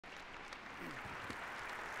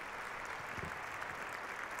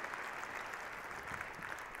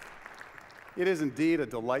It is indeed a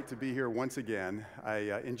delight to be here once again.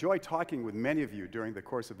 I enjoy talking with many of you during the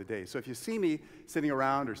course of the day. So if you see me sitting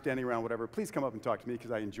around or standing around, whatever, please come up and talk to me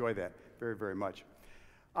because I enjoy that very, very much.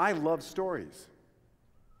 I love stories.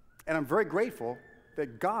 And I'm very grateful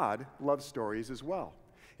that God loves stories as well.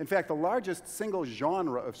 In fact, the largest single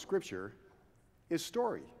genre of Scripture is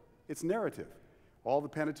story. It's narrative. All the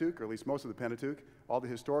Pentateuch, or at least most of the Pentateuch, all the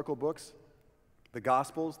historical books, the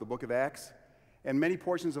Gospels, the book of Acts, and many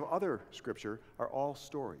portions of other Scripture are all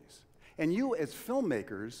stories. And you, as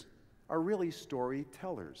filmmakers, are really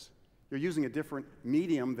storytellers. You're using a different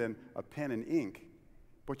medium than a pen and ink,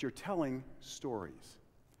 but you're telling stories.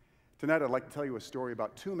 Tonight, I'd like to tell you a story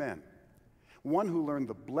about two men. One who learned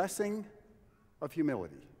the blessing of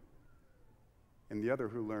humility, and the other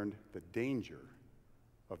who learned the danger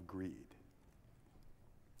of greed.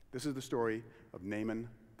 This is the story of Namaan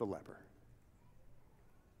the leper.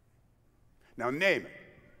 Now, Namaan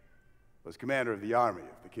was commander of the army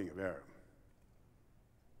of the king of Aram.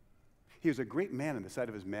 He was a great man in the sight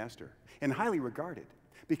of his master and highly regarded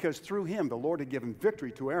because through him the Lord had given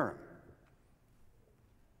victory to Aram.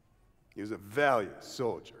 He was a valiant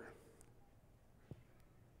soldier,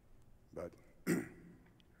 but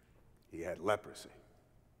he had leprosy.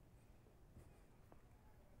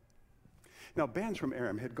 Now, bands from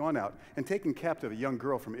Aram had gone out and taken captive a young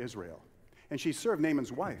girl from Israel, and she served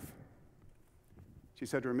Naaman's wife. She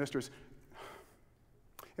said to her mistress,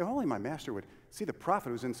 "If only my master would see the prophet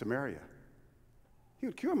who's in Samaria, he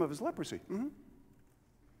would cure him of his leprosy."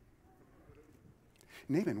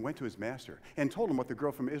 Naaman went to his master and told him what the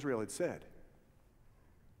girl from Israel had said.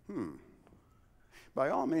 "By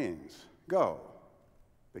all means, go,"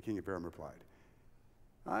 the king of Aram replied.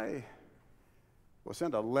 "I will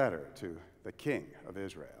send a letter to the king of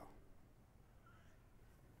Israel."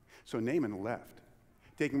 So Naaman left,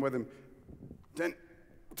 taking with him 10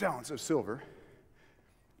 talents of silver,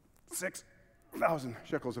 6,000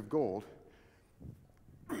 shekels of gold,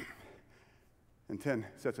 and 10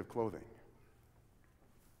 sets of clothing.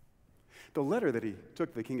 The letter that he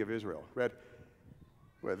took to the king of Israel read,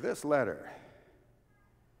 "With this letter,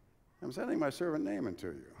 I'm sending my servant Naaman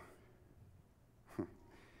to you,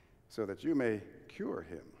 so that you may cure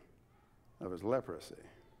him of his leprosy."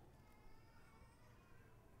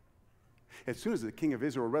 As soon as the king of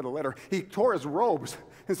Israel read the letter, he tore his robes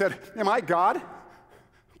and said, "Am I God?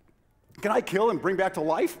 Can I kill and bring back to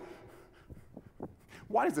life?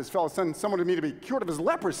 Why does this fellow send someone to me to be cured of his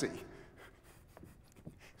leprosy?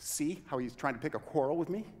 See how he's trying to pick a quarrel with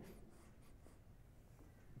me?"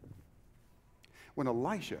 When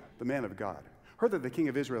Elisha, the man of God, heard that the king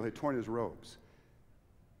of Israel had torn his robes,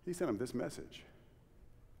 he sent him this message: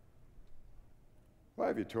 "Why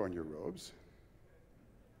have you torn your robes?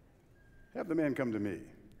 Have the man come to me,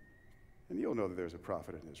 and you'll know that there's a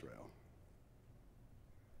prophet in Israel."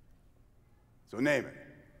 So Naaman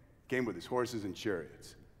came with his horses and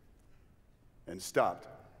chariots and stopped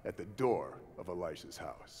at the door of Elisha's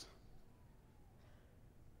house.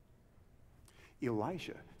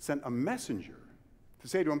 Elisha sent a messenger to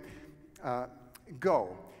say to him,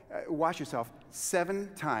 "Go, wash yourself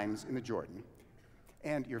 7 times in the Jordan,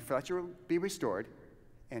 and your flesh will be restored,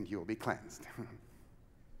 and you will be cleansed."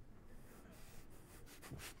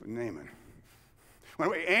 But Naaman went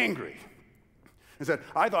away angry and said,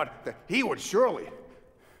 "I thought that he would surely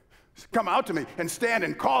come out to me and stand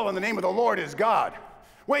and call on the name of the Lord his God,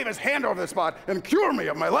 wave his hand over the spot, and cure me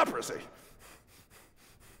of my leprosy.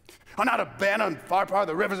 Are not Abana and Pharpar,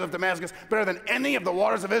 the rivers of Damascus, better than any of the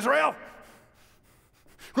waters of Israel?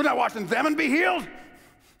 Could I wash in them and be healed?"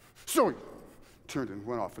 So he turned and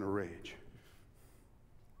went off in a rage.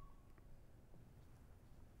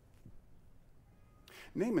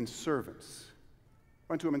 Naaman's servants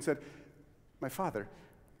went to him and said, "My father,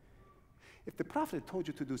 if the prophet had told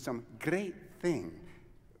you to do some great thing,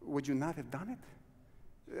 would you not have done it?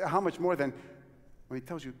 How much more then when he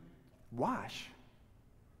tells you, wash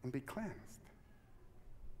and be cleansed?"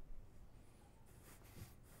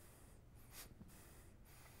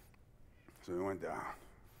 So he went down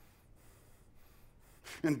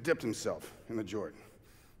and dipped himself in the Jordan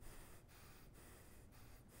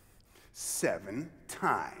 7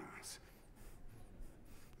 times,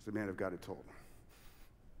 as the man of God had told him.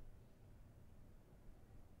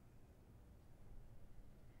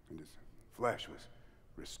 And his flesh was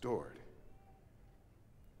restored.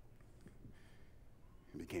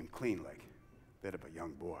 He became clean like that of a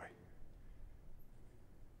young boy.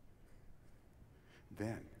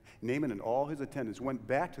 Then Naaman and all his attendants went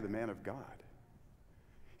back to the man of God.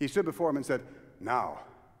 He stood before him and said, "Now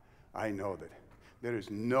I know that there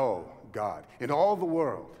is no God in all the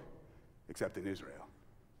world except in Israel.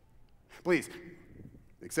 Please,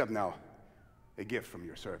 accept now a gift from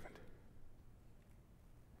your servant.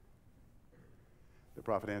 The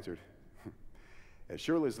prophet answered, as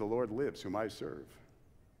surely as the Lord lives, whom I serve,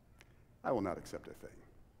 I will not accept a thing.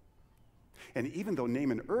 And even though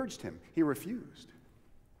Naaman urged him, he refused.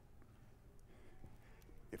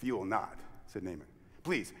 If you will not, said Naaman,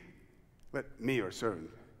 please, let me, your servant,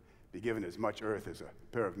 be given as much earth as a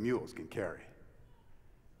pair of mules can carry.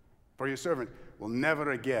 For your servant will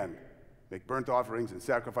never again make burnt offerings and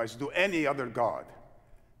sacrifices to any other god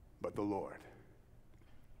but the Lord.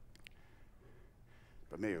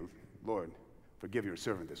 But may your Lord forgive your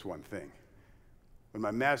servant this one thing. When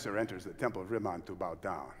my master enters the temple of Rimmon to bow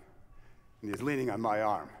down, and he is leaning on my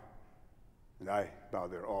arm, and I bow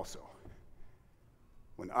there also.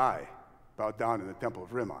 When I bow down in the temple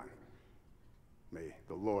of Rimmon, may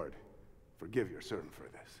the Lord forgive your servant for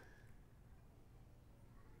this.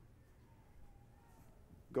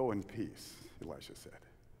 Go in peace, Elisha said.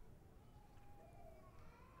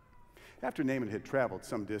 After Naaman had traveled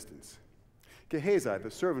some distance, Gehazi, the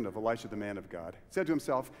servant of Elisha, the man of God, said to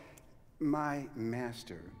himself, my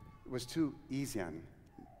master was too easy on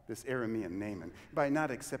this Aramean Naaman by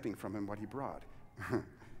not accepting from him what he brought.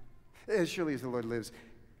 As surely as the Lord lives,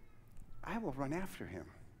 I will run after him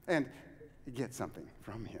and get something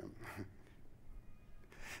from him.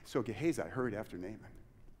 So Gehazi hurried after Naaman.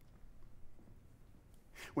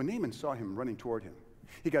 When Naaman saw him running toward him,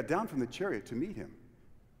 he got down from the chariot to meet him.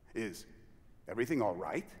 Is everything all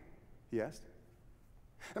right? He asked.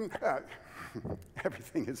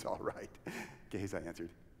 Everything is all right, Gehazi answered.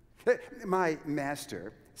 My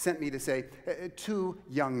master sent me to say, 2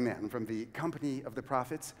 young men from the company of the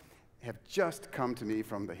prophets have just come to me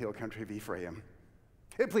from the hill country of Ephraim.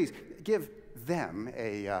 Please give them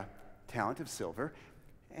a talent of silver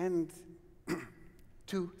and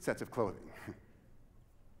 2 sets of clothing.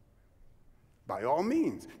 By all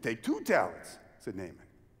means, take 2 talents, said Naaman.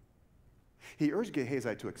 He urged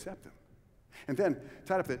Gehazi to accept them, and then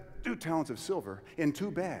tied up the 2 talents of silver in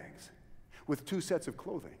 2 bags with 2 sets of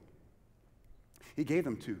clothing. He gave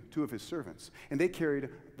them to 2 of his servants, and they carried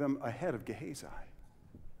them ahead of Gehazi.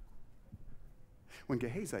 When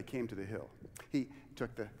Gehazi came to the hill, he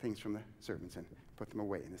took the things from the servants and put them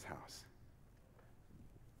away in his house.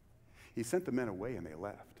 He sent the men away, and they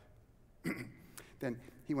left. Then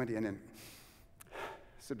he went in and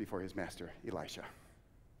stood before his master, Elisha.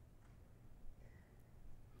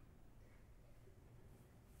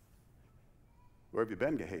 Where have you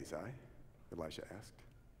been, Gehazi? Elisha asked.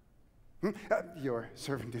 Your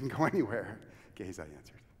servant didn't go anywhere, Gehazi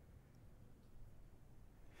answered.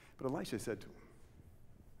 But Elisha said to him,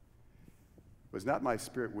 was not my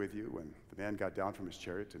spirit with you when the man got down from his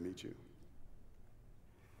chariot to meet you?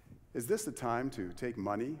 Is this the time to take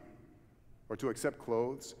money or to accept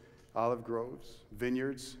clothes, olive groves,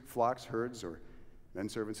 vineyards, flocks, herds, or men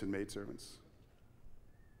servants and maidservants?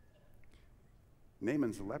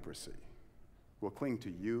 Naaman's leprosy will cling to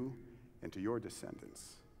you and to your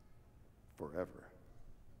descendants forever.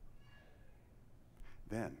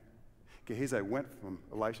 Then Gehazi went from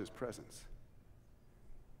Elisha's presence,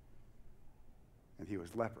 and he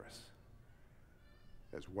was leprous,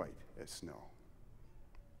 as white as snow.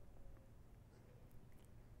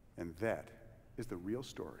 And that is the real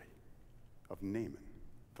story of Naaman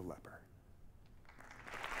the leper.